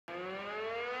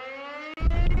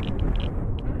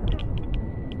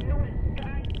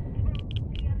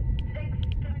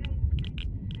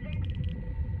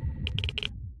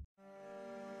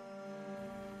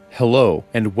Hello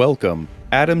and welcome,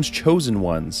 Adam's Chosen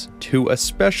Ones, to a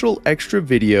special extra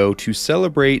video to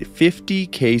celebrate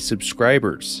 50k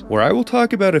subscribers, where I will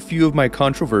talk about a few of my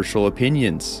controversial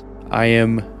opinions. I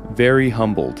am very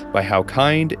humbled by how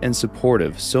kind and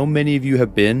supportive so many of you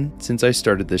have been since I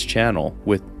started this channel,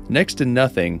 with next to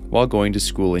nothing while going to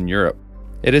school in Europe.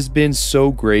 It has been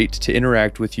so great to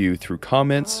interact with you through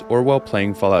comments or while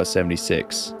playing Fallout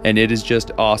 76, and it is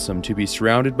just awesome to be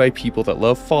surrounded by people that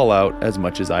love Fallout as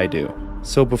much as I do.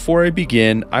 So before I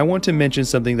begin, I want to mention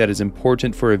something that is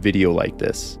important for a video like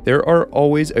this. There are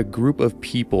always a group of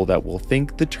people that will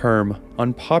think the term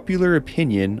unpopular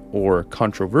opinion or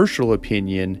controversial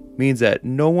opinion means that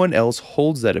no one else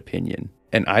holds that opinion,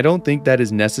 and I don't think that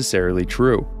is necessarily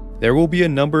true. There will be a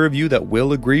number of you that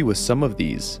will agree with some of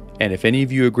these, and if any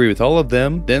of you agree with all of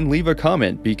them, then leave a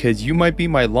comment because you might be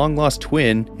my long-lost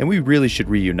twin and we really should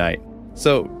reunite.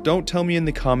 So don't tell me in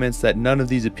the comments that none of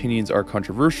these opinions are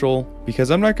controversial, because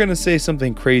I'm not going to say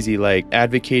something crazy like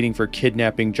advocating for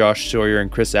kidnapping Josh Sawyer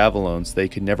and Chris Avallone so they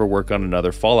could never work on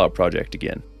another Fallout project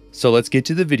again. So let's get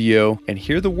to the video and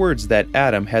hear the words that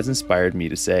Adam has inspired me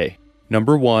to say.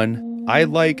 Number 1. I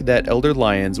like that Elder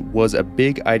Lions was a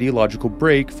big ideological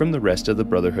break from the rest of the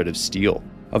Brotherhood of Steel.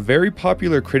 A very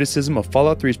popular criticism of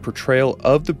Fallout 3's portrayal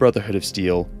of the Brotherhood of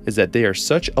Steel is that they are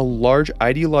such a large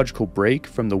ideological break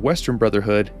from the Western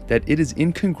Brotherhood that it is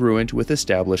incongruent with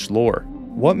established lore.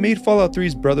 What made Fallout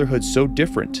 3's Brotherhood so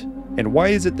different? And why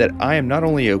is it that I am not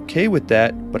only okay with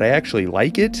that, but I actually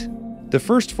like it? The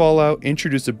first Fallout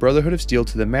introduced the Brotherhood of Steel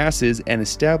to the masses and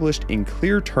established in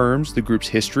clear terms the group's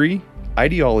history,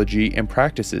 ideology, and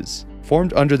practices.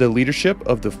 Formed under the leadership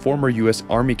of the former US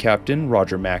Army Captain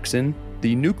Roger Maxson,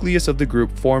 the nucleus of the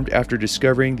group formed after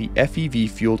discovering the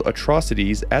FEV-fueled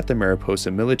atrocities at the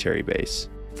Mariposa military base.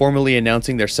 Formally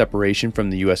announcing their separation from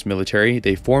the US military,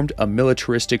 they formed a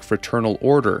militaristic fraternal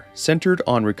order centered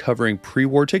on recovering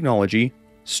pre-war technology,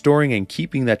 storing and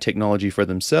keeping that technology for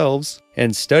themselves,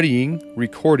 and studying,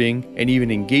 recording, and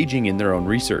even engaging in their own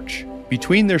research.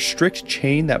 Between their strict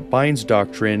chain that binds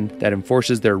doctrine that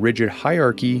enforces their rigid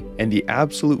hierarchy and the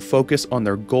absolute focus on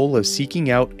their goal of seeking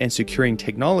out and securing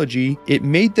technology, it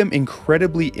made them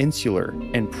incredibly insular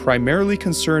and primarily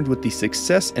concerned with the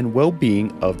success and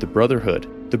well-being of the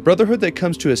Brotherhood. The Brotherhood that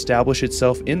comes to establish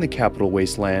itself in the Capital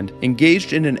Wasteland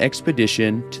engaged in an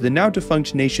expedition to the now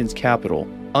defunct nation's capital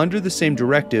under the same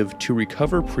directive to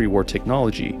recover pre-war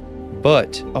technology.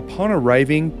 But upon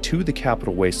arriving to the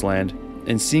Capital Wasteland,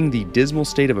 and seeing the dismal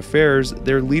state of affairs,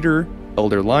 their leader,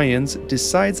 Elder Lions,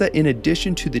 decides that in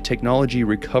addition to the technology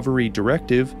recovery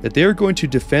directive, that they are going to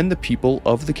defend the people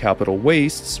of the Capital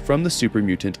Wastes from the super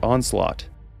mutant onslaught.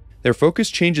 Their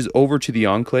focus changes over to the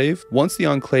Enclave once the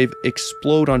Enclave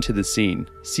explode onto the scene,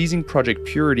 seizing Project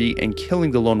Purity and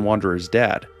killing the Lone Wanderer's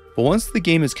dad. But once the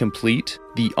game is complete,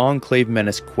 the Enclave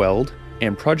menace quelled,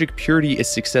 and Project Purity is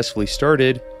successfully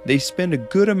started, they spend a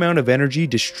good amount of energy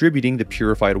distributing the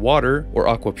purified water, or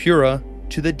Aqua Pura,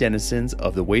 to the denizens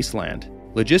of the wasteland.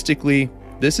 Logistically,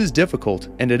 this is difficult,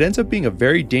 and it ends up being a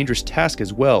very dangerous task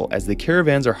as well, as the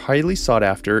caravans are highly sought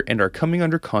after and are coming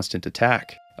under constant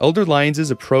attack. Elder Lions'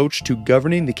 approach to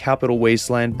governing the Capital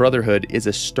Wasteland Brotherhood is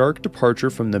a stark departure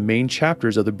from the main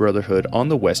chapters of the Brotherhood on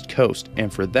the West Coast,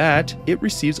 and for that, it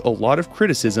receives a lot of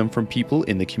criticism from people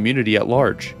in the community at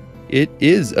large. It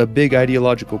is a big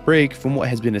ideological break from what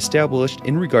has been established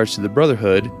in regards to the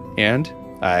Brotherhood, and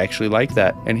I actually like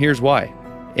that, and here's why.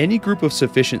 Any group of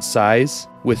sufficient size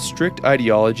with strict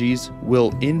ideologies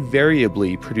will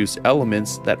invariably produce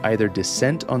elements that either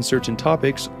dissent on certain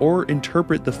topics or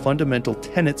interpret the fundamental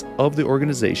tenets of the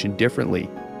organization differently.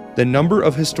 The number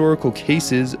of historical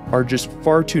cases are just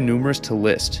far too numerous to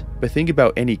list, but think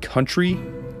about any country,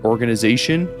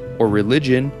 organization, or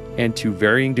religion, and to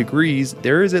varying degrees,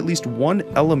 there is at least one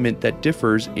element that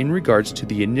differs in regards to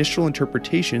the initial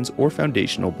interpretations or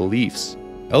foundational beliefs.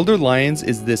 Elder Lions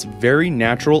is this very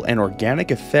natural and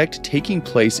organic effect taking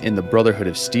place in the Brotherhood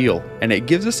of Steel, and it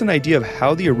gives us an idea of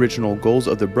how the original goals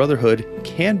of the Brotherhood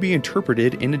can be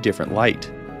interpreted in a different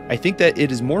light. I think that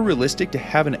it is more realistic to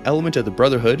have an element of the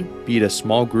Brotherhood, be it a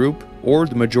small group or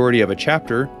the majority of a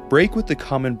chapter, break with the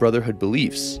common Brotherhood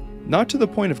beliefs. Not to the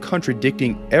point of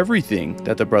contradicting everything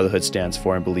that the Brotherhood stands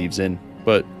for and believes in,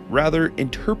 but rather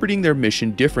interpreting their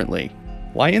mission differently.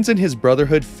 Lions and his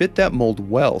Brotherhood fit that mold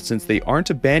well, since they aren't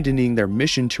abandoning their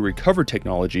mission to recover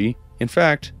technology. In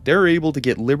fact, they're able to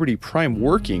get Liberty Prime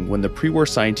working when the pre-war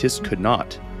scientists could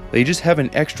not. They just have an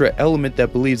extra element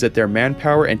that believes that their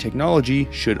manpower and technology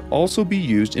should also be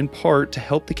used in part to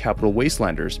help the Capital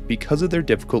Wastelanders because of their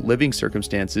difficult living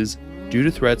circumstances due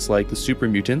to threats like the super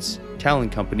mutants, Talon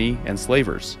Company, and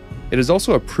slavers. It is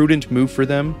also a prudent move for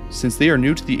them, since they are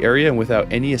new to the area and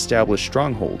without any established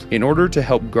stronghold, in order to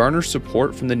help garner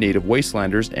support from the native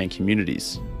wastelanders and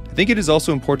communities. I think it is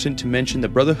also important to mention the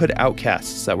Brotherhood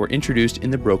outcasts that were introduced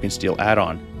in the Broken Steel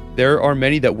add-on. There are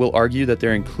many that will argue that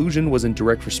their inclusion was in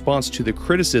direct response to the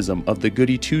criticism of the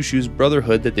Goody Two-Shoes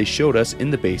Brotherhood that they showed us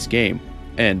in the base game.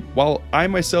 And while I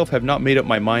myself have not made up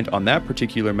my mind on that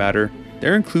particular matter,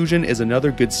 their inclusion is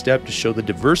another good step to show the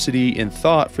diversity in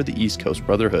thought for the East Coast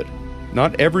Brotherhood.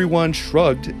 Not everyone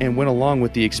shrugged and went along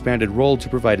with the expanded role to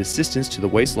provide assistance to the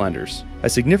Wastelanders. A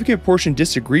significant portion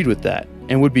disagreed with that,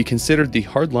 and would be considered the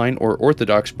hardline or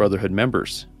orthodox Brotherhood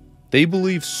members. They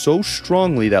believed so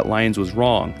strongly that Lions was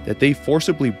wrong that they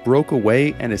forcibly broke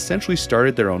away and essentially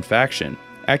started their own faction,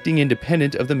 acting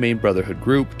independent of the main Brotherhood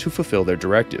group to fulfill their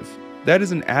directive. That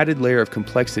is an added layer of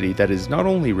complexity that is not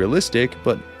only realistic,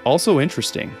 but also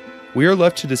interesting. We are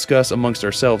left to discuss amongst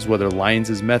ourselves whether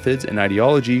Lions' methods and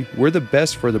ideology were the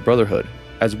best for the Brotherhood,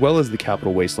 as well as the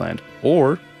Capital Wasteland,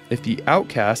 or if the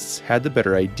Outcasts had the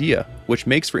better idea, which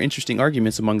makes for interesting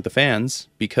arguments among the fans,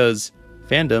 because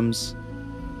fandoms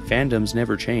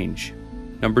never change.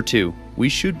 Number 2, we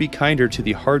should be kinder to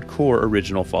the hardcore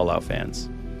original Fallout fans.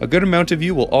 A good amount of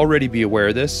you will already be aware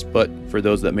of this, but for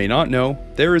those that may not know,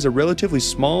 there is a relatively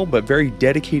small but very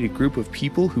dedicated group of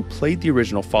people who played the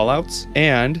original Fallouts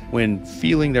and, when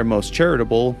feeling their most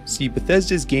charitable, see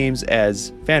Bethesda's games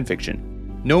as fanfiction.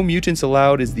 No Mutants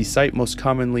Allowed is the site most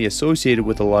commonly associated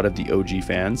with a lot of the OG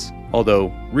fans,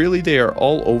 although really they are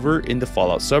all over in the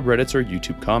Fallout subreddits or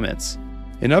YouTube comments.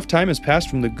 Enough time has passed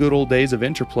from the good old days of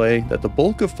Interplay that the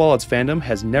bulk of Fallout's fandom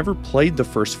has never played the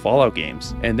first Fallout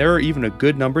games, and there are even a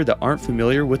good number that aren't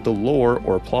familiar with the lore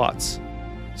or plots.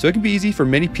 So it can be easy for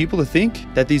many people to think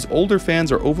that these older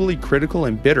fans are overly critical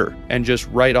and bitter, and just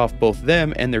write off both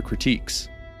them and their critiques.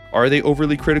 Are they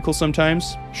overly critical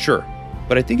sometimes? Sure.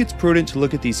 But I think it's prudent to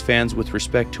look at these fans with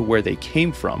respect to where they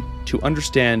came from, to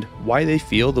understand why they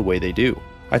feel the way they do.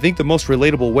 I think the most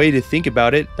relatable way to think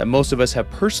about it, that most of us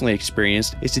have personally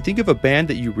experienced, is to think of a band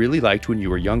that you really liked when you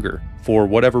were younger. For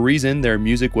whatever reason, their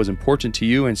music was important to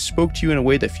you and spoke to you in a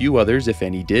way that few others, if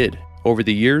any, did. Over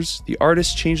the years, the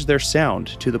artists changed their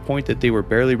sound to the point that they were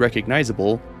barely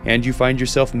recognizable, and you find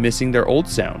yourself missing their old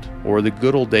sound, or the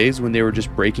good old days when they were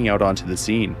just breaking out onto the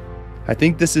scene. I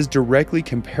think this is directly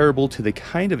comparable to the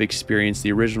kind of experience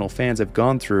the original fans have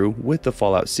gone through with the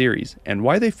Fallout series, and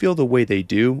why they feel the way they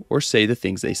do or say the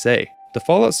things they say. The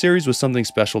Fallout series was something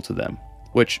special to them,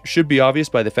 which should be obvious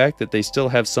by the fact that they still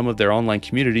have some of their online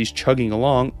communities chugging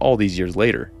along all these years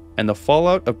later, and the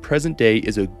Fallout of present day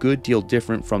is a good deal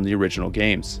different from the original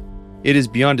games. It is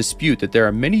beyond dispute that there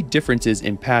are many differences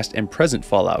in past and present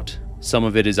Fallout. Some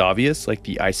of it is obvious, like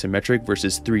the isometric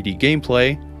versus 3D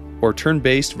gameplay, or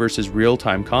turn-based versus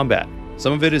real-time combat.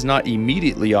 Some of it is not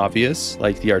immediately obvious,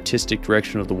 like the artistic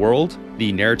direction of the world,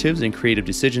 the narratives and creative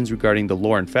decisions regarding the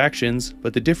lore and factions,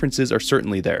 but the differences are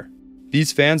certainly there.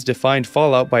 These fans defined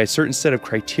Fallout by a certain set of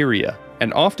criteria,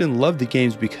 and often loved the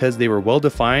games because they were well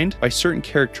defined by certain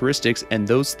characteristics, and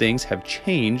those things have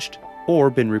changed or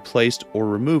been replaced or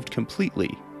removed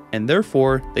completely, and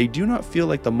therefore they do not feel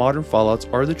like the modern Fallouts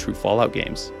are the true Fallout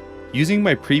games. Using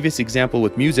my previous example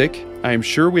with music, I am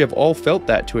sure we have all felt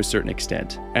that to a certain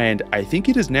extent, and I think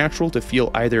it is natural to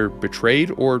feel either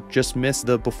betrayed or just miss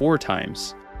the before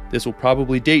times. This will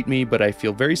probably date me, but I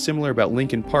feel very similar about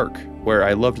Linkin Park, where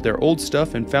I loved their old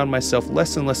stuff and found myself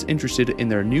less and less interested in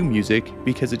their new music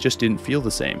because it just didn't feel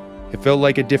the same. It felt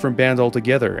like a different band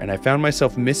altogether, and I found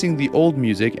myself missing the old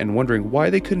music and wondering why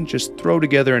they couldn't just throw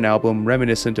together an album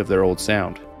reminiscent of their old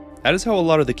sound. That is how a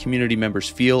lot of the community members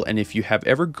feel, and if you have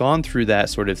ever gone through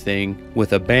that sort of thing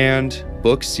with a band,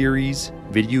 book series,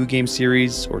 video game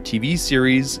series, or TV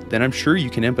series, then I'm sure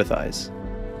you can empathize.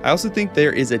 I also think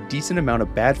there is a decent amount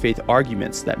of bad faith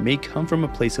arguments that may come from a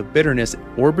place of bitterness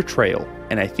or betrayal,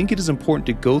 and I think it is important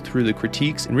to go through the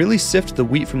critiques and really sift the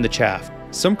wheat from the chaff.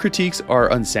 Some critiques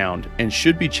are unsound and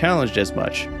should be challenged as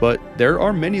much, but there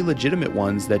are many legitimate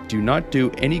ones that do not do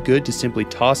any good to simply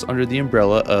toss under the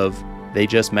umbrella of "they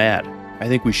just mad." I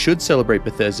think we should celebrate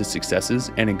Bethesda's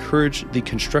successes and encourage the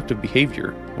constructive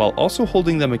behavior, while also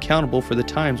holding them accountable for the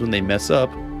times when they mess up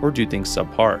or do things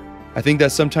subpar. I think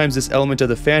that sometimes this element of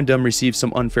the fandom receives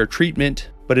some unfair treatment,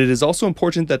 but it is also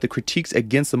important that the critiques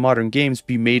against the modern games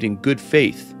be made in good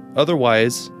faith.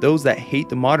 Otherwise, those that hate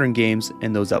the modern games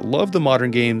and those that love the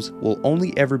modern games will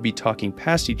only ever be talking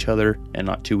past each other and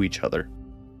not to each other.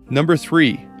 Number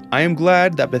 3. I am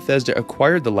glad that Bethesda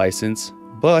acquired the license,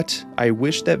 but I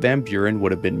wish that Van Buren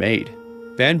would have been made.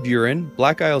 Van Buren,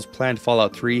 Black Isle's planned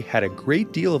Fallout 3 had a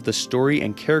great deal of the story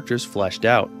and characters fleshed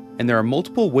out, and there are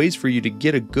multiple ways for you to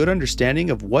get a good understanding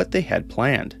of what they had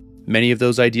planned. Many of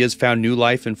those ideas found new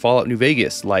life in Fallout New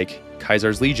Vegas, like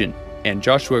Caesar's Legion, and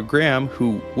Joshua Graham,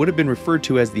 who would have been referred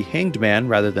to as the Hanged Man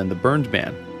rather than the Burned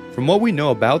Man. From what we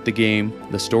know about the game,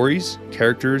 the stories,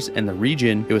 characters, and the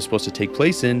region it was supposed to take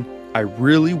place in, I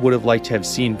really would have liked to have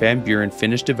seen Van Buren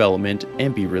finish development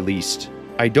and be released.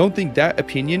 I don't think that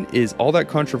opinion is all that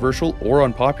controversial or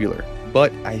unpopular,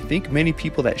 but I think many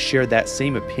people that share that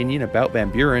same opinion about Van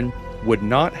Buren would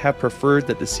not have preferred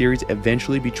that the series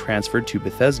eventually be transferred to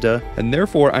Bethesda, and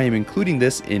therefore I am including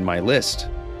this in my list.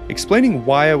 Explaining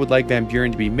why I would like Van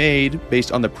Buren to be made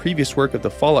based on the previous work of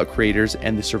the Fallout creators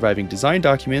and the surviving design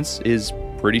documents is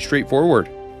pretty straightforward.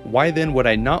 Why then would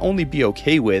I not only be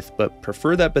okay with, but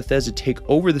prefer that Bethesda take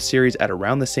over the series at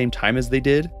around the same time as they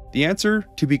did? The answer,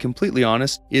 to be completely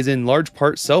honest, is in large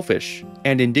part selfish,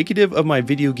 and indicative of my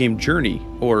video game journey,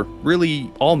 or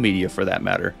really all media for that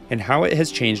matter, and how it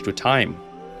has changed with time.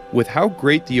 With how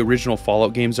great the original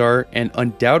Fallout games are, and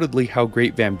undoubtedly how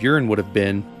great Van Buren would have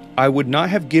been, I would not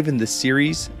have given the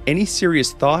series any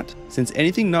serious thought, since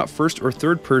anything not first or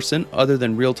third person other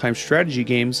than real-time strategy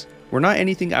games were not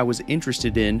anything I was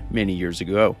interested in many years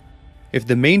ago. If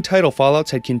the main title Fallouts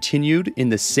had continued in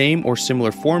the same or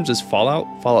similar forms as Fallout,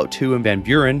 Fallout 2, and Van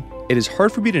Buren, it is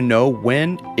hard for me to know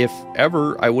when, if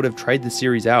ever, I would have tried the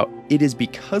series out. It is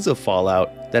because of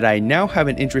Fallout that I now have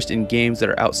an interest in games that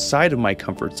are outside of my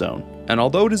comfort zone, and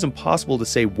although it is impossible to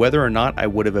say whether or not I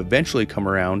would have eventually come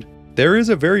around, there is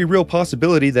a very real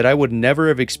possibility that I would never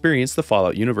have experienced the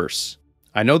Fallout universe.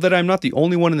 I know that I'm not the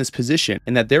only one in this position,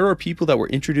 and that there are people that were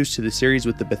introduced to the series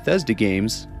with the Bethesda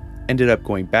games, ended up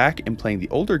going back and playing the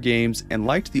older games, and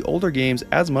liked the older games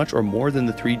as much or more than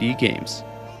the 3D games.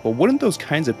 But wouldn't those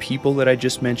kinds of people that I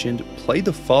just mentioned play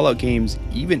the Fallout games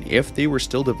even if they were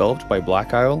still developed by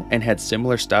Black Isle and had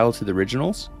similar style to the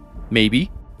originals?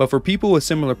 Maybe, but for people with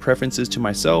similar preferences to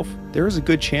myself, there is a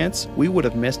good chance we would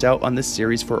have missed out on this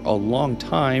series for a long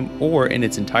time or in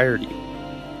its entirety.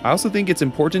 I also think it's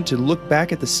important to look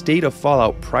back at the state of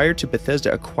Fallout prior to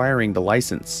Bethesda acquiring the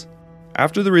license.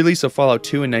 After the release of Fallout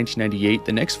 2 in 1998,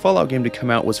 the next Fallout game to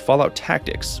come out was Fallout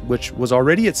Tactics, which was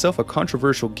already itself a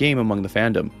controversial game among the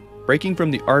fandom. Breaking from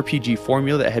the RPG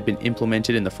formula that had been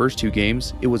implemented in the first two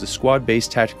games, it was a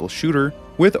squad-based tactical shooter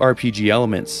with RPG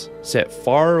elements, set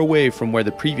far away from where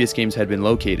the previous games had been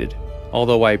located.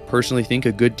 Although I personally think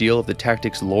a good deal of the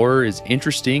Tactics lore is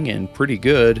interesting and pretty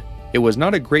good, it was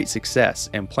not a great success,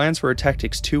 and plans for a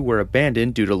Tactics 2 were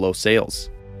abandoned due to low sales.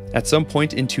 At some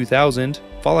point in 2000,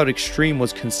 Fallout Extreme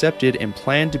was concepted and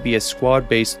planned to be a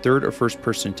squad-based third or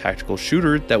first-person tactical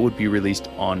shooter that would be released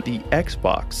on the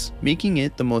Xbox, making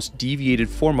it the most deviated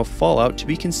form of Fallout to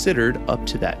be considered up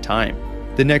to that time.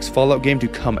 The next Fallout game to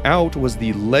come out was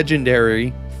the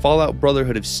legendary Fallout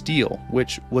Brotherhood of Steel,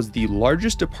 which was the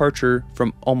largest departure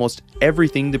from almost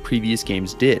everything the previous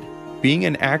games did. Being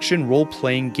an action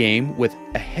role-playing game with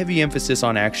a heavy emphasis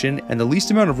on action and the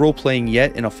least amount of role-playing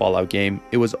yet in a Fallout game,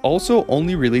 it was also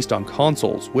only released on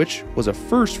consoles, which was a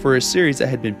first for a series that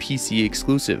had been PC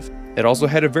exclusive. It also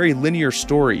had a very linear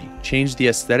story, changed the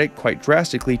aesthetic quite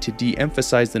drastically to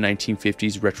de-emphasize the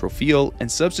 1950s retro feel,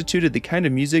 and substituted the kind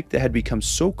of music that had become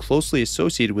so closely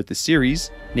associated with the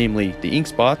series, namely the ink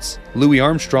spots, Louis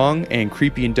Armstrong, and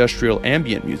creepy industrial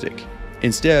ambient music.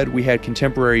 Instead, we had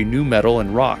contemporary nu metal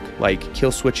and rock like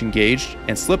Killswitch Engaged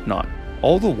and Slipknot,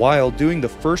 all the while doing the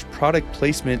first product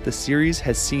placement the series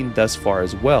has seen thus far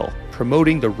as well,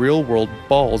 promoting the real-world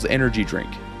Balls energy drink.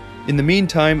 In the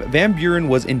meantime, Van Buren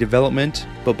was in development,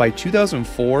 but by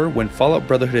 2004, when Fallout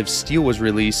Brotherhood of Steel was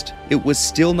released, it was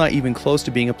still not even close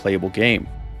to being a playable game.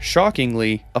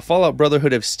 Shockingly, a Fallout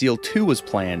Brotherhood of Steel 2 was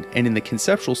planned, and in the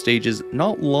conceptual stages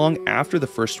not long after the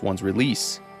first one's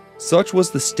release. Such was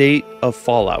the state of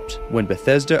Fallout when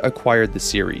Bethesda acquired the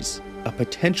series, a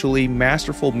potentially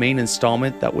masterful main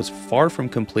installment that was far from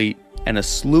complete, and a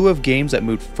slew of games that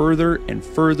moved further and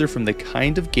further from the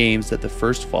kind of games that the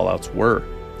first Fallouts were.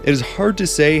 It is hard to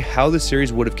say how the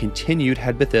series would have continued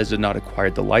had Bethesda not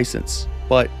acquired the license,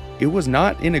 but it was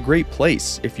not in a great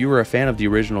place if you were a fan of the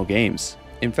original games.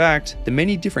 In fact, the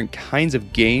many different kinds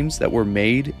of games that were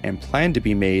made and planned to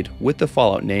be made with the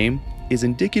Fallout name is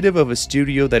indicative of a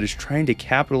studio that is trying to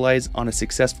capitalize on a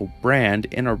successful brand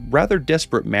in a rather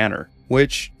desperate manner,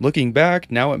 which, looking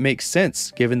back, now it makes sense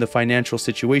given the financial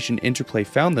situation Interplay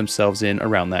found themselves in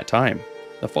around that time.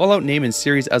 The Fallout name and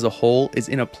series as a whole is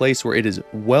in a place where it is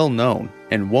well known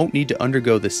and won't need to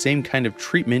undergo the same kind of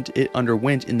treatment it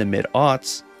underwent in the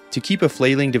mid-aughts to keep a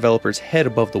flailing developer's head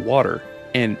above the water,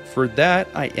 and for that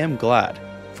I am glad.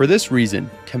 For this reason,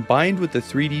 combined with the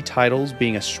 3D titles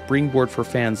being a springboard for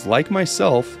fans like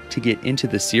myself to get into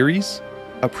the series,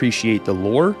 appreciate the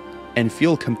lore, and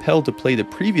feel compelled to play the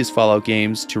previous Fallout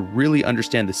games to really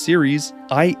understand the series,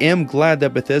 I am glad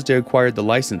that Bethesda acquired the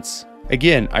license.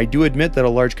 Again, I do admit that a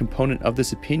large component of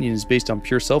this opinion is based on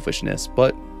pure selfishness,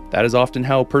 but that is often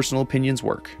how personal opinions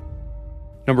work.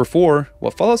 Number 4,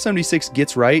 what Fallout 76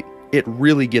 gets right, it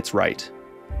really gets right.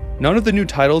 None of the new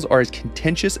titles are as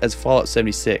contentious as Fallout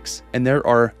 76, and there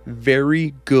are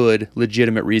very good,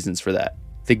 legitimate reasons for that.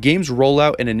 The game's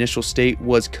rollout and initial state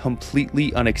was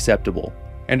completely unacceptable,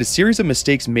 and a series of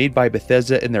mistakes made by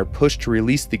Bethesda in their push to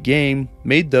release the game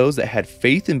made those that had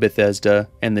faith in Bethesda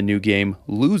and the new game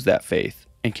lose that faith,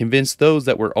 and convinced those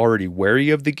that were already wary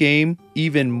of the game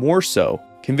even more so,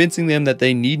 convincing them that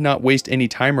they need not waste any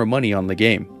time or money on the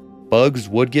game. Bugs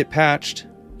would get patched,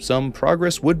 some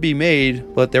progress would be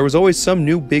made, but there was always some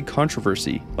new big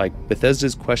controversy, like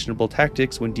Bethesda's questionable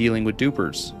tactics when dealing with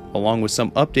dupers, along with some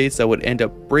updates that would end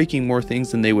up breaking more things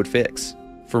than they would fix.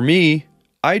 For me,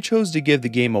 I chose to give the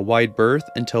game a wide berth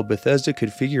until Bethesda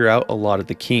could figure out a lot of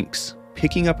the kinks,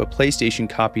 picking up a PlayStation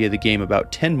copy of the game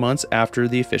about 10 months after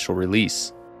the official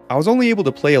release. I was only able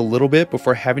to play a little bit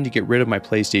before having to get rid of my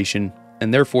PlayStation,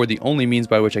 and therefore the only means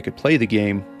by which I could play the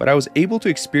game, but I was able to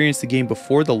experience the game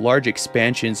before the large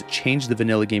expansions changed the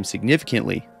vanilla game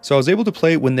significantly, so I was able to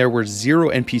play it when there were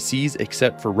 0 NPCs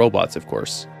except for robots, of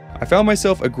course. I found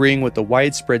myself agreeing with the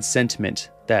widespread sentiment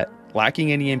that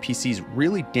lacking any NPCs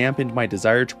really dampened my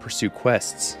desire to pursue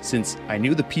quests, since I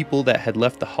knew the people that had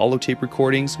left the holotape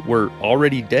recordings were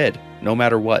already dead, no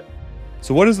matter what.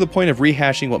 So what is the point of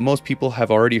rehashing what most people have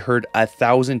already heard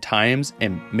 1,000 times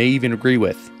and may even agree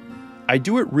with? I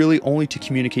do it really only to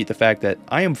communicate the fact that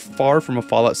I am far from a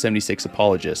Fallout 76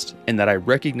 apologist, and that I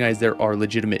recognize there are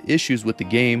legitimate issues with the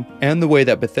game and the way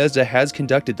that Bethesda has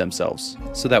conducted themselves,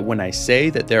 so that when I say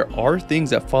that there are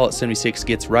things that Fallout 76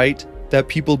 gets right, that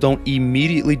people don't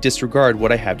immediately disregard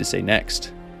what I have to say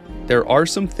next. There are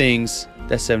some things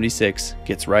that 76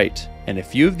 gets right, and a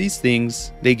few of these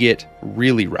things they get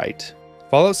really right.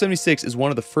 Fallout 76 is one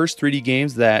of the first 3D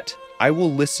games that I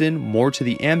will listen more to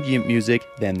the ambient music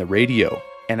than the radio,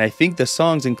 and I think the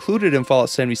songs included in Fallout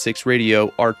 76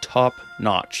 radio are top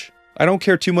notch. I don't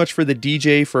care too much for the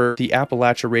DJ for the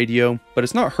Appalachia radio, but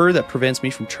it's not her that prevents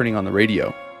me from turning on the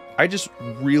radio. I just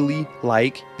really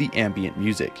like the ambient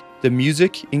music. The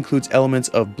music includes elements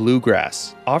of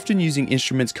bluegrass, often using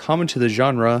instruments common to the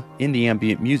genre in the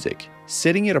ambient music,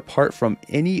 setting it apart from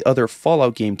any other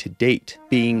Fallout game to date,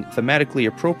 being thematically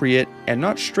appropriate and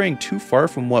not straying too far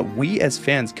from what we as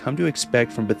fans come to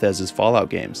expect from Bethesda's Fallout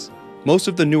games. Most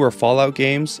of the newer Fallout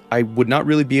games, I would not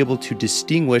really be able to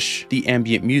distinguish the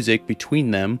ambient music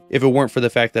between them if it weren't for the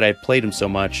fact that I've played them so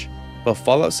much, but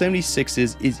Fallout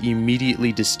 76's is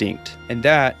immediately distinct, and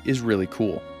that is really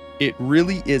cool. It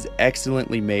really is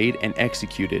excellently made and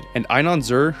executed, and Einon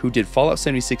Zur, who did Fallout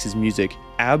 76's music,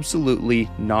 absolutely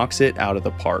knocks it out of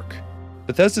the park.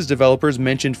 Bethesda's developers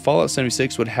mentioned Fallout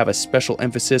 76 would have a special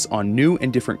emphasis on new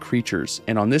and different creatures,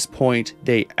 and on this point,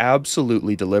 they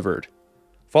absolutely delivered.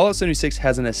 Fallout 76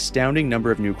 has an astounding number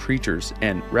of new creatures,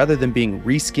 and rather than being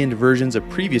reskinned versions of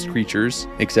previous creatures,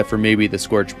 except for maybe the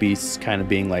Scorched Beasts kind of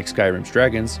being like Skyrim's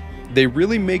dragons, they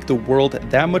really make the world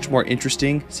that much more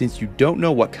interesting since you don't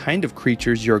know what kind of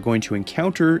creatures you're going to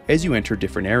encounter as you enter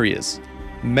different areas.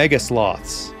 Mega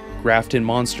Sloths, Grafton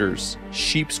monsters,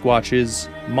 Sheep Squatches,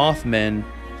 Mothmen,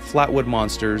 Flatwood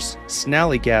monsters,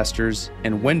 Snallygasters,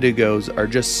 and Wendigos are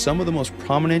just some of the most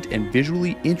prominent and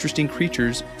visually interesting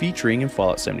creatures featuring in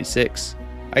Fallout 76.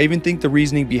 I even think the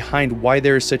reasoning behind why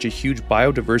there is such a huge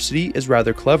biodiversity is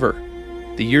rather clever.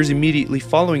 The years immediately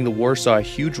following the war saw a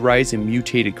huge rise in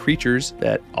mutated creatures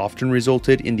that often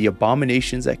resulted in the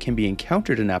abominations that can be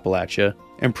encountered in Appalachia,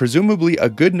 and presumably a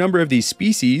good number of these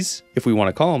species, if we want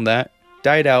to call them that,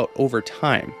 died out over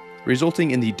time,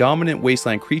 resulting in the dominant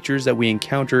wasteland creatures that we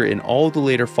encounter in all the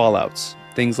later Fallouts,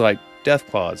 things like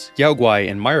Deathclaws,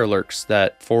 Yaoguai, and Mirelurks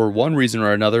that, for one reason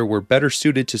or another, were better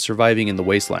suited to surviving in the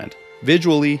wasteland.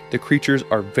 Visually, the creatures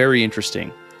are very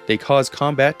interesting. They cause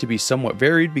combat to be somewhat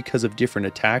varied because of different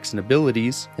attacks and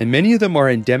abilities, and many of them are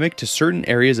endemic to certain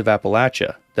areas of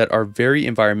Appalachia that are very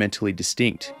environmentally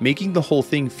distinct, making the whole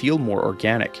thing feel more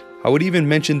organic. I would even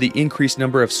mention the increased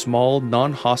number of small,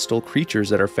 non-hostile creatures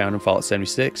that are found in Fallout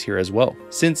 76 here as well,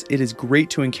 since it is great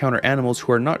to encounter animals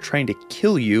who are not trying to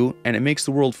kill you, and it makes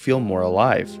the world feel more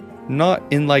alive. Not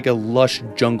in like a lush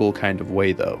jungle kind of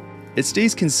way though. It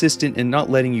stays consistent in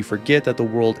not letting you forget that the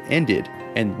world ended,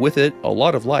 and with it, a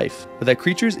lot of life, but that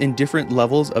creatures in different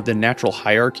levels of the natural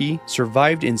hierarchy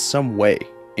survived in some way,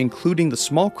 including the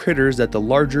small critters that the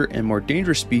larger and more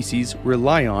dangerous species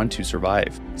rely on to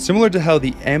survive. Similar to how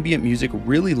the ambient music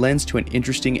really lends to an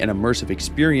interesting and immersive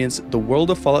experience, the world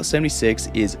of Fallout 76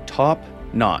 is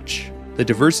top-notch. The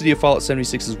diversity of Fallout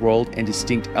 76's world and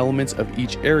distinct elements of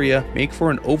each area make for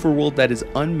an overworld that is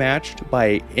unmatched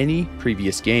by any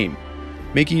previous game.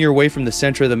 Making your way from the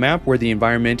center of the map, where the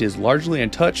environment is largely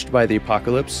untouched by the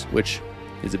apocalypse, which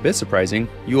is a bit surprising,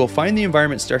 you will find the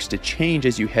environment starts to change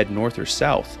as you head north or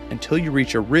south, until you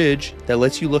reach a ridge that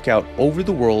lets you look out over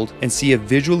the world and see a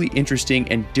visually interesting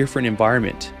and different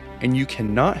environment, and you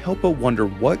cannot help but wonder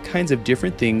what kinds of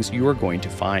different things you are going to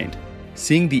find.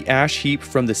 Seeing the ash heap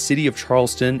from the city of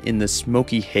Charleston in the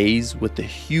smoky haze with the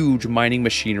huge mining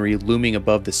machinery looming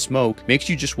above the smoke makes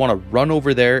you just want to run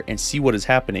over there and see what is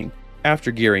happening, after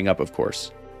gearing up of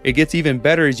course. It gets even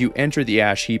better as you enter the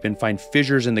ash heap and find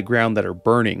fissures in the ground that are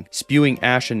burning, spewing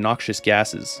ash and noxious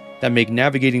gases that make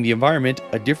navigating the environment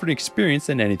a different experience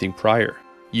than anything prior.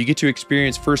 You get to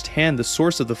experience firsthand the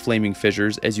source of the flaming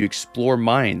fissures as you explore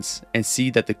mines and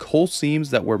see that the coal seams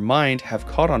that were mined have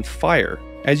caught on fire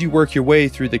as you work your way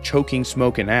through the choking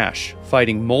smoke and ash,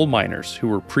 fighting mole miners who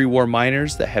were pre-war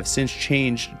miners that have since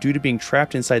changed due to being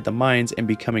trapped inside the mines and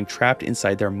becoming trapped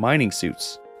inside their mining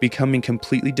suits, becoming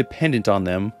completely dependent on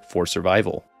them for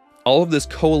survival. All of this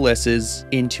coalesces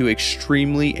into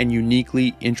extremely and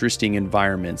uniquely interesting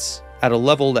environments at a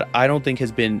level that I don't think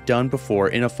has been done before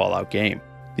in a Fallout game.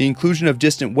 The inclusion of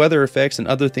distant weather effects and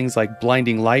other things like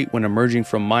blinding light when emerging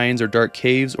from mines or dark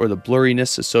caves, or the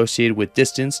blurriness associated with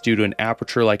distance due to an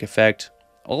aperture-like effect,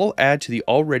 all add to the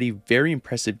already very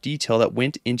impressive detail that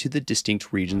went into the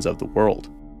distinct regions of the world.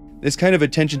 This kind of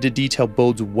attention to detail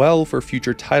bodes well for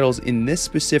future titles in this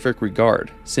specific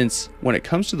regard, since when it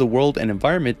comes to the world and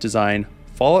environment design,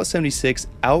 Fallout 76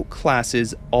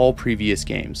 outclasses all previous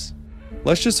games.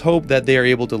 Let's just hope that they are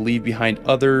able to leave behind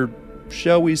other,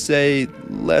 shall we say,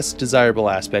 less desirable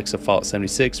aspects of Fallout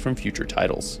 76 from future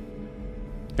titles.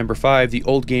 Number 5, the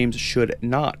old games should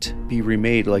not be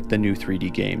remade like the new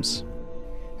 3D games.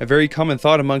 A very common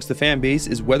thought amongst the fanbase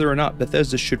is whether or not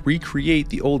Bethesda should recreate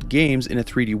the old games in a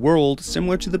 3D world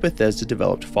similar to the Bethesda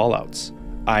developed Fallouts.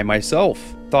 I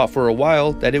myself thought for a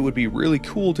while that it would be really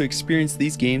cool to experience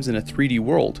these games in a 3D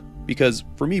world, because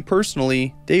for me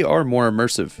personally, they are more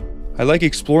immersive. I like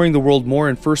exploring the world more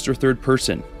in first or third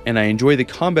person, and I enjoy the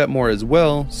combat more as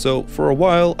well, so for a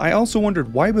while I also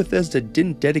wondered why Bethesda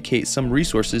didn't dedicate some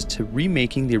resources to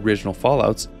remaking the original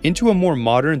Fallouts into a more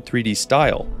modern 3D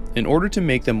style in order to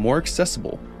make them more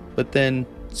accessible. But then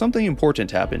something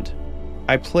important happened.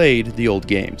 I played the old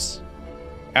games.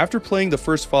 After playing the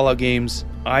first Fallout games,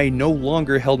 I no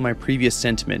longer held my previous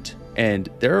sentiment, and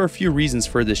there are a few reasons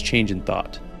for this change in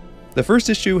thought. The first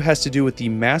issue has to do with the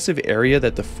massive area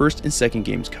that the first and second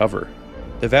games cover.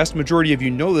 The vast majority of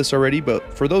you know this already,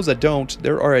 but for those that don't,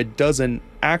 there are a dozen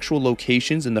actual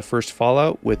locations in the first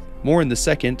Fallout, with more in the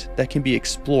second, that can be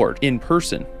explored in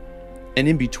person. And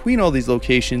in between all these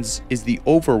locations is the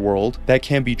overworld that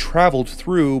can be traveled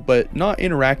through but not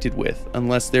interacted with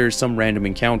unless there is some random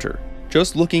encounter.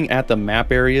 Just looking at the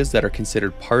map areas that are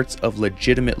considered parts of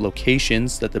legitimate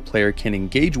locations that the player can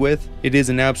engage with, it is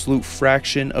an absolute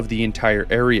fraction of the entire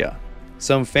area.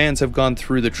 Some fans have gone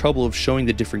through the trouble of showing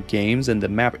the different games and the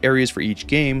map areas for each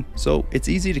game, so it's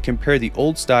easy to compare the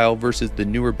old style versus the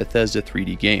newer Bethesda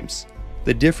 3D games.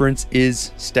 The difference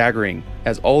is staggering,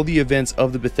 as all the events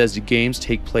of the Bethesda games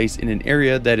take place in an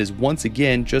area that is once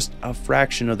again just a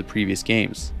fraction of the previous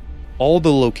games. All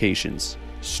the locations,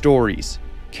 stories,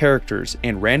 characters,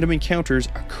 and random encounters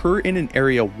occur in an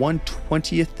area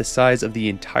 1/20th the size of the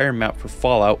entire map for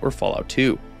Fallout or Fallout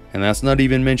 2. And that's not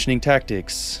even mentioning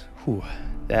tactics. Whew,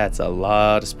 that's a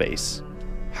lot of space.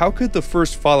 How could the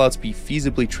first Fallouts be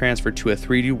feasibly transferred to a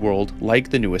 3D world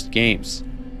like the newest games?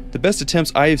 The best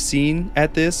attempts I have seen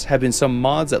at this have been some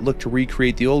mods that look to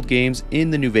recreate the old games in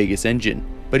the New Vegas engine.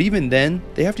 But even then,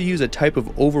 they have to use a type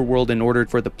of overworld in order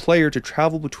for the player to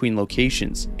travel between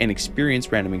locations and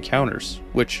experience random encounters,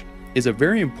 which is a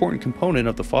very important component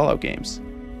of the Fallout games.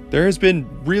 There has been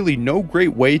really no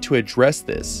great way to address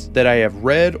this that I have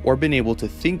read or been able to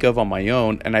think of on my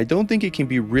own, and I don't think it can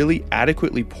be really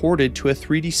adequately ported to a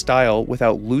 3D style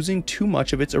without losing too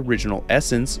much of its original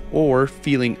essence or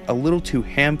feeling a little too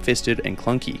ham-fisted and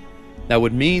clunky. That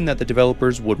would mean that the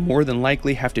developers would more than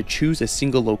likely have to choose a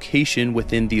single location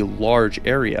within the large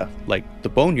area, like the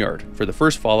Boneyard for the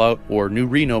first Fallout or New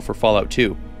Reno for Fallout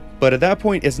 2. But at that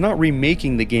point, it's not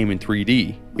remaking the game in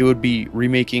 3D, it would be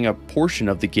remaking a portion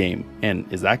of the game, and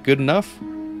is that good enough?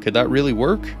 Could that really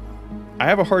work? I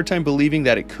have a hard time believing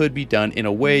that it could be done in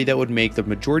a way that would make the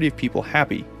majority of people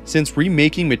happy, since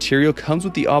remaking material comes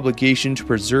with the obligation to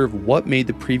preserve what made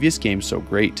the previous game so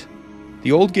great.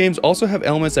 The old games also have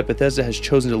elements that Bethesda has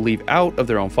chosen to leave out of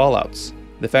their own Fallouts.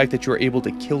 The fact that you are able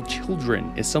to kill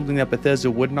children is something that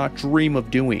Bethesda would not dream of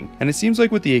doing, and it seems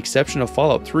like with the exception of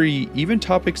Fallout 3, even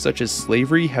topics such as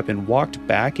slavery have been walked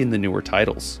back in the newer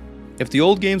titles. If the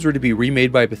old games were to be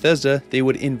remade by Bethesda, they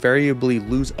would invariably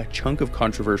lose a chunk of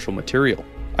controversial material.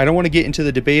 I don't want to get into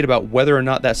the debate about whether or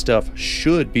not that stuff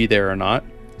should be there or not.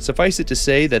 Suffice it to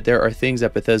say that there are things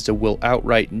that Bethesda will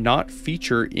outright not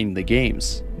feature in the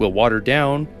games, will water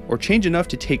down, or change enough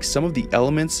to take some of the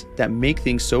elements that make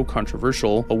things so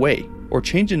controversial away, or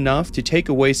change enough to take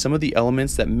away some of the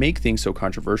elements that make things so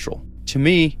controversial. To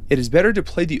me, it is better to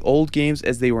play the old games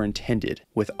as they were intended,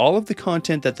 with all of the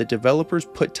content that the developers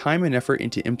put time and effort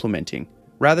into implementing,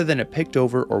 rather than a picked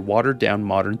over or watered down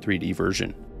modern 3D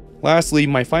version. Lastly,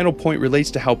 my final point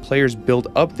relates to how players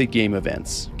build up the game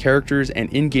events, characters,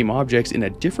 and in-game objects in a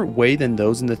different way than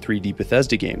those in the 3D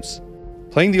Bethesda games.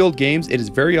 Playing the old games, it is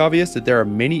very obvious that there are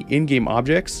many in-game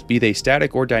objects, be they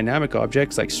static or dynamic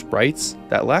objects like sprites,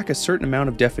 that lack a certain amount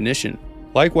of definition.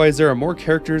 Likewise, there are more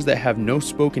characters that have no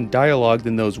spoken dialogue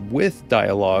than those with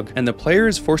dialogue, and the player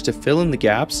is forced to fill in the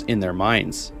gaps in their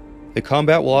minds. The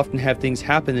combat will often have things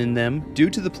happen in them due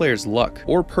to the player's luck,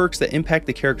 or perks that impact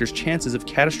the character's chances of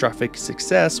catastrophic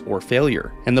success or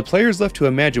failure. And the player is left to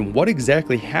imagine what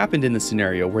exactly happened in the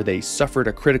scenario where they suffered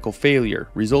a critical failure,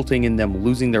 resulting in them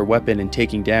losing their weapon and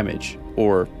taking damage,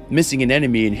 or missing an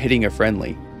enemy and hitting a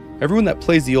friendly. Everyone that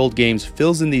plays the old games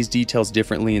fills in these details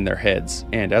differently in their heads,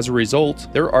 and as a result,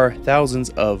 there are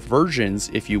thousands of versions,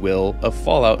 if you will, of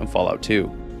Fallout and Fallout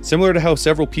 2. Similar to how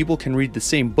several people can read the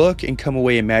same book and come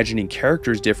away imagining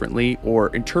characters differently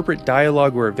or interpret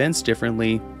dialogue or events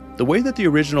differently, the way that the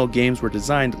original games were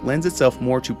designed lends itself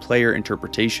more to player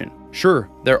interpretation. Sure,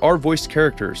 there are voiced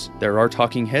characters, there are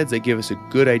talking heads that give us a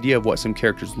good idea of what some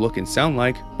characters look and sound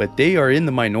like, but they are in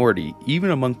the minority,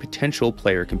 even among potential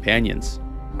player companions.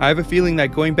 I have a feeling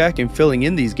that going back and filling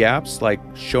in these gaps, like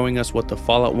showing us what the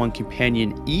Fallout 1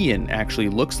 companion Ian actually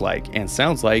looks like and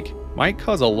sounds like, might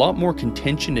cause a lot more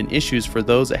contention and issues for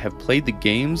those that have played the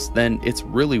games than it's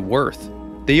really worth.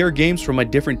 They are games from a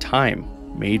different time,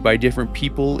 made by different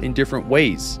people in different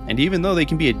ways, and even though they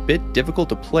can be a bit difficult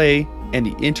to play and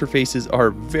the interfaces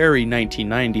are very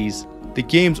 1990s, the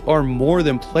games are more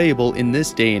than playable in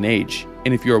this day and age,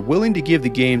 and if you are willing to give the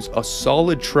games a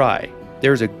solid try,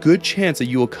 there's a good chance that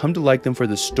you will come to like them for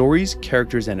the stories,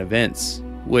 characters, and events,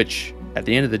 which, at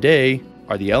the end of the day,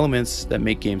 are the elements that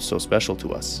make games so special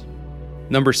to us.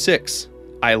 Number 6.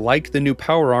 I like the new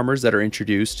power armors that are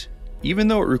introduced, even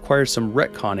though it requires some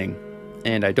retconning,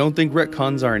 and I don't think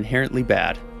retcons are inherently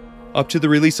bad. Up to the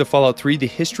release of Fallout 3, the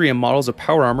history and models of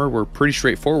power armor were pretty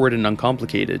straightforward and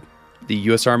uncomplicated. The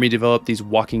US Army developed these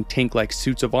walking tank-like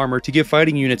suits of armor to give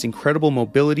fighting units incredible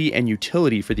mobility and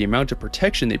utility for the amount of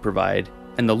protection they provide,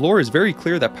 and the lore is very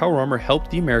clear that power armor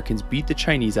helped the Americans beat the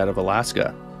Chinese out of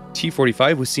Alaska.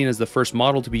 T-45 was seen as the first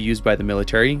model to be used by the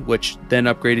military, which then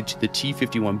upgraded to the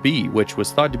T-51B, which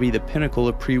was thought to be the pinnacle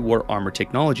of pre-war armor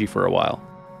technology for a while.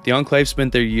 The Enclave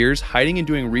spent their years hiding and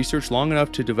doing research long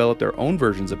enough to develop their own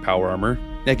versions of power armor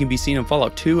that can be seen in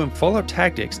Fallout 2, and Fallout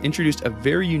Tactics introduced a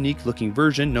very unique looking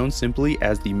version known simply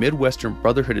as the Midwestern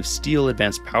Brotherhood of Steel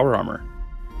Advanced Power Armor.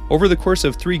 Over the course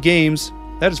of 3 games,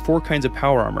 that is 4 kinds of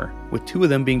power armor, with 2 of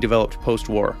them being developed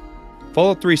post-war.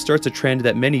 Fallout 3 starts a trend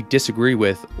that many disagree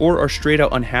with or are straight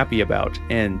out unhappy about,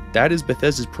 and that is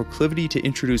Bethesda's proclivity to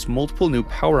introduce multiple new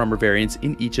power armor variants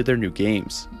in each of their new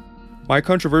games. My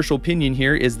controversial opinion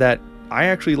here is that I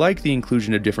actually like the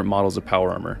inclusion of different models of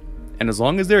power armor, and as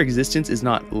long as their existence is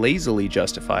not lazily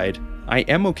justified, I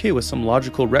am okay with some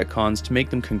logical retcons to make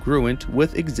them congruent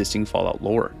with existing Fallout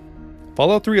lore.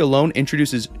 Fallout 3 alone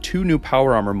introduces 2 new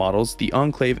power armor models, the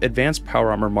Enclave Advanced Power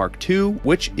Armor Mark II,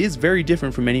 which is very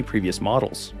different from any previous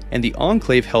models, and the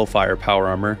Enclave Hellfire Power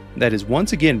Armor that is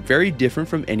once again very different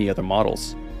from any other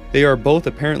models. They are both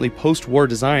apparently post-war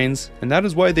designs, and that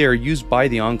is why they are used by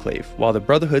the Enclave, while the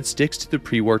Brotherhood sticks to the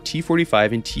pre-war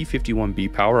T-45 and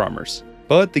T-51B power armors.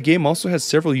 But the game also has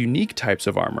several unique types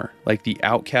of armor, like the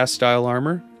Outcast style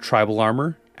armor, Tribal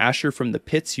armor, Asher from the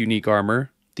Pits unique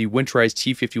armor, the winterized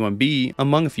T-51B,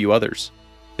 among a few others.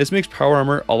 This makes power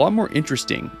armor a lot more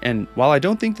interesting, and while I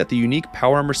don't think that the unique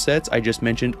power armor sets I just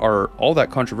mentioned are all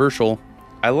that controversial,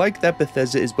 I like that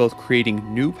Bethesda is both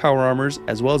creating new power armors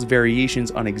as well as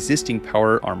variations on existing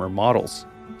power armor models.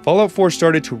 Fallout 4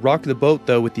 started to rock the boat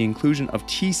though with the inclusion of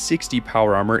T-60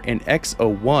 power armor and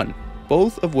X-01,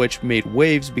 both of which made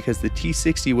waves because the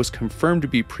T-60 was confirmed to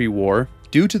be pre-war,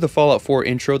 due to the Fallout 4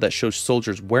 intro that shows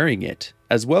soldiers wearing it,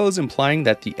 as well as implying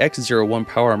that the X-01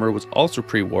 power armor was also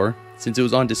pre-war, since it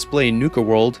was on display in Nuka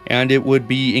World, and it would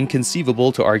be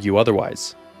inconceivable to argue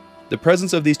otherwise. The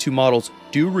presence of these two models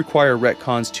do require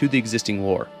retcons to the existing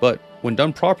lore, but when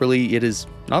done properly, it is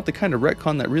not the kind of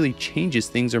retcon that really changes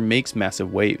things or makes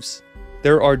massive waves.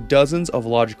 There are dozens of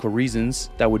logical reasons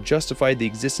that would justify the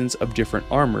existence of different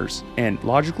armors, and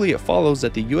logically it follows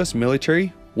that the US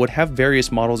military would have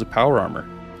various models of power armor.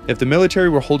 If the military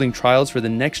were holding trials for the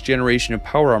next generation of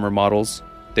power armor models,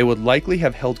 they would likely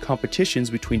have held competitions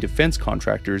between defense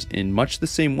contractors in much the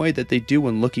same way that they do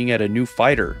when looking at a new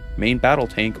fighter, main battle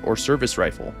tank, or service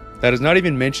rifle. That is not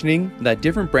even mentioning that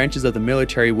different branches of the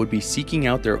military would be seeking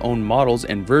out their own models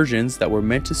and versions that were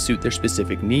meant to suit their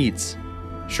specific needs.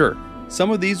 Sure,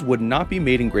 some of these would not be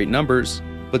made in great numbers,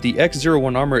 but the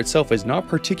X-01 armor itself is not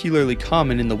particularly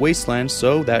common in the wasteland,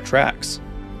 so that tracks.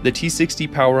 The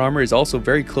T-60 power armor is also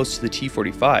very close to the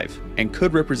T-45, and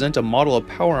could represent a model of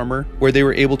power armor where they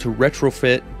were able to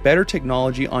retrofit better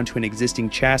technology onto an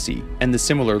existing chassis, and the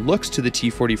similar looks to the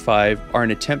T-45 are an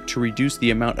attempt to reduce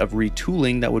the amount of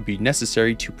retooling that would be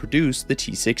necessary to produce the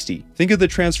T-60. Think of the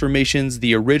transformations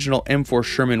the original M4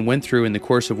 Sherman went through in the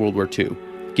course of World War II,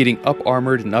 getting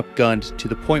up-armored and up-gunned to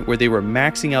the point where they were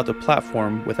maxing out the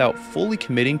platform without fully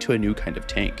committing to a new kind of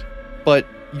tank. But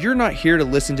you're not here to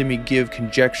listen to me give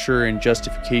conjecture and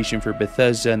justification for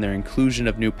Bethesda and their inclusion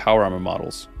of new power armor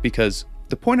models, because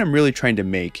the point I'm really trying to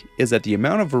make is that the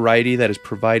amount of variety that is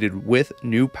provided with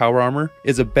new power armor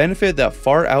is a benefit that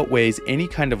far outweighs any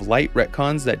kind of light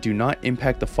retcons that do not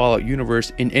impact the Fallout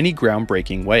universe in any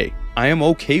groundbreaking way. I am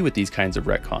okay with these kinds of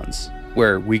retcons,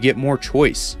 where we get more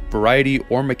choice, variety,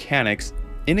 or mechanics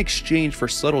in exchange for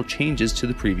subtle changes to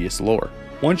the previous lore.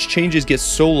 Once changes get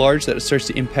so large that it starts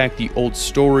to impact the old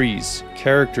stories,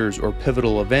 characters, or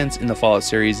pivotal events in the Fallout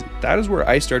series, that is where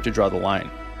I start to draw the line.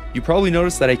 You probably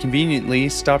noticed that I conveniently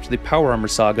stopped the Power Armor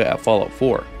saga at Fallout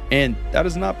 4, and that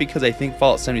is not because I think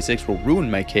Fallout 76 will ruin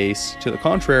my case. To the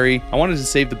contrary, I wanted to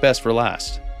save the best for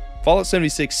last. Fallout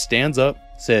 76 stands up,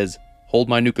 says, "Hold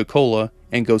my Nuka-Cola,"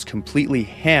 and goes completely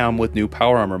ham with new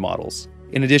Power Armor models.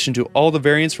 In addition to all the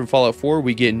variants from Fallout 4,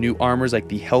 we get new armors like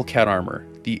the Hellcat armor,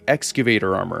 the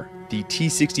Excavator armor, the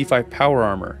T-65 power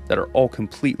armor that are all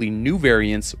completely new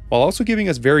variants, while also giving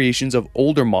us variations of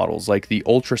older models like the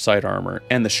Ultracite armor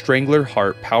and the Strangler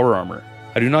Heart power armor.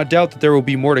 I do not doubt that there will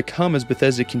be more to come as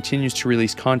Bethesda continues to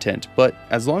release content, but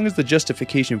as long as the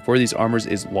justification for these armors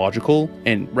is logical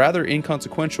and rather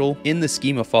inconsequential in the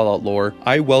scheme of Fallout lore,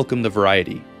 I welcome the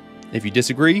variety. If you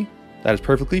disagree, that is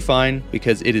perfectly fine,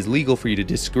 because it is legal for you to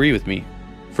disagree with me,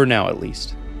 for now at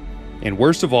least. And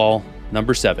worst of all,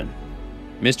 number 7.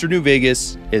 Mr. New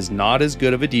Vegas is not as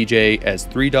good of a DJ as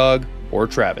 3Dog or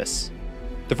Travis.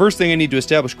 The first thing I need to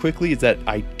establish quickly is that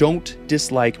I don't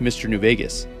dislike Mr. New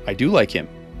Vegas. I do like him.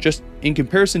 Just in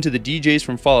comparison to the DJs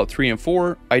from Fallout 3 and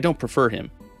 4, I don't prefer him.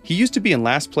 He used to be in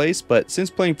last place, but since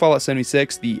playing Fallout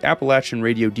 76, the Appalachian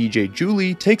radio DJ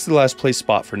Julie takes the last place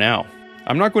spot for now.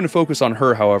 I'm not going to focus on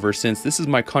her, however, since this is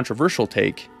my controversial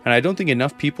take, and I don't think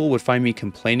enough people would find me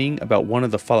complaining about one of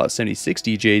the Fallout 76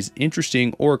 DJs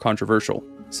interesting or controversial.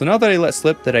 So now that I let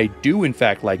slip that I do in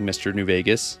fact like Mr. New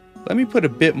Vegas, let me put a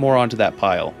bit more onto that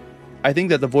pile. I think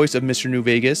that the voice of Mr. New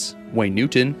Vegas, Wayne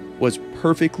Newton, was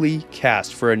perfectly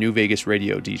cast for a New Vegas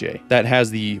radio DJ that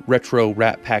has the retro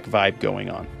Rat Pack vibe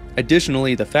going on.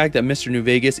 Additionally, the fact that Mr. New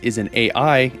Vegas is an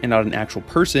AI and not an actual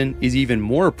person is even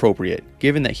more appropriate,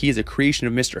 given that he is a creation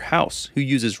of Mr. House, who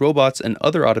uses robots and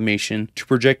other automation to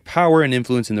project power and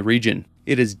influence in the region.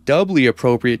 It is doubly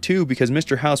appropriate too because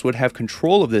Mr. House would have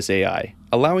control of this AI,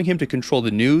 allowing him to control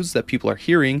the news that people are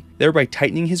hearing, thereby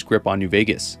tightening his grip on New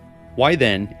Vegas. Why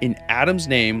then, in Adam's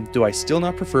name, do I still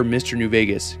not prefer Mr. New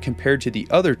Vegas compared to the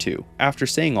other two after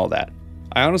saying all that?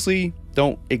 I honestly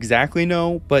don't exactly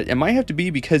know, but it might have to be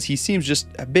because he seems just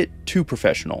a bit too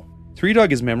professional.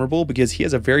 3Dog is memorable because he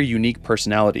has a very unique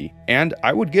personality, and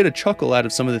I would get a chuckle out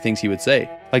of some of the things he would say.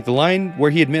 Like the line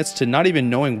where he admits to not even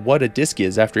knowing what a disc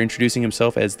is after introducing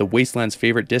himself as the Wasteland's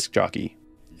favorite disc jockey.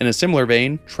 In a similar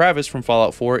vein, Travis from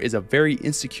Fallout 4 is a very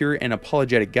insecure and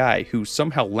apologetic guy who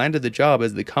somehow landed the job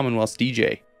as the Commonwealth's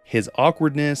DJ. His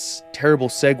awkwardness, terrible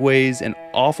segues, and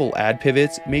awful ad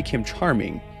pivots make him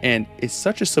charming, and is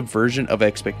such a subversion of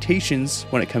expectations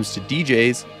when it comes to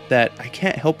DJs that I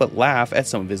can't help but laugh at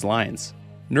some of his lines.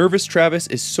 Nervous Travis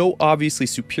is so obviously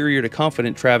superior to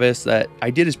Confident Travis that I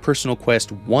did his personal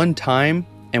quest one time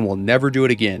and will never do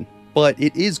it again. But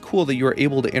it is cool that you are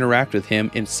able to interact with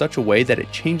him in such a way that it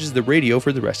changes the radio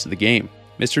for the rest of the game.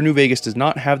 Mr. New Vegas does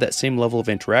not have that same level of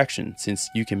interaction, since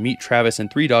you can meet Travis and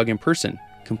 3Dog in person,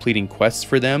 completing quests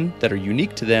for them that are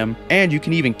unique to them, and you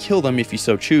can even kill them if you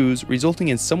so choose, resulting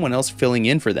in someone else filling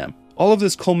in for them. All of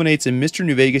this culminates in Mr.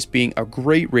 New Vegas being a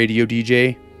great radio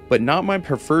DJ, but not my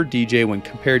preferred DJ when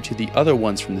compared to the other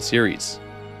ones from the series.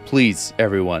 Please,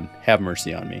 everyone, have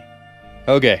mercy on me.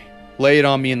 Okay, lay it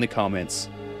on me in the comments.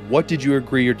 What did you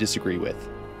agree or disagree with?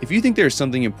 If you think there is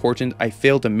something important I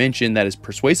failed to mention that is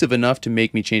persuasive enough to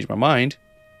make me change my mind,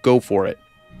 go for it.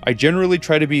 I generally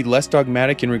try to be less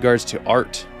dogmatic in regards to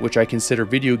art, which I consider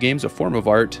video games a form of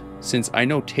art, since I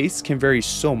know tastes can vary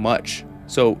so much.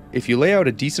 So if you lay out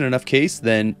a decent enough case,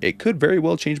 then it could very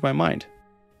well change my mind.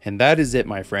 And that is it,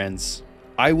 my friends.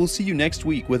 I will see you next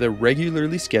week with a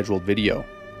regularly scheduled video.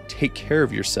 Take care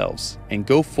of yourselves and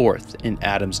go forth in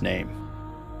Adam's name.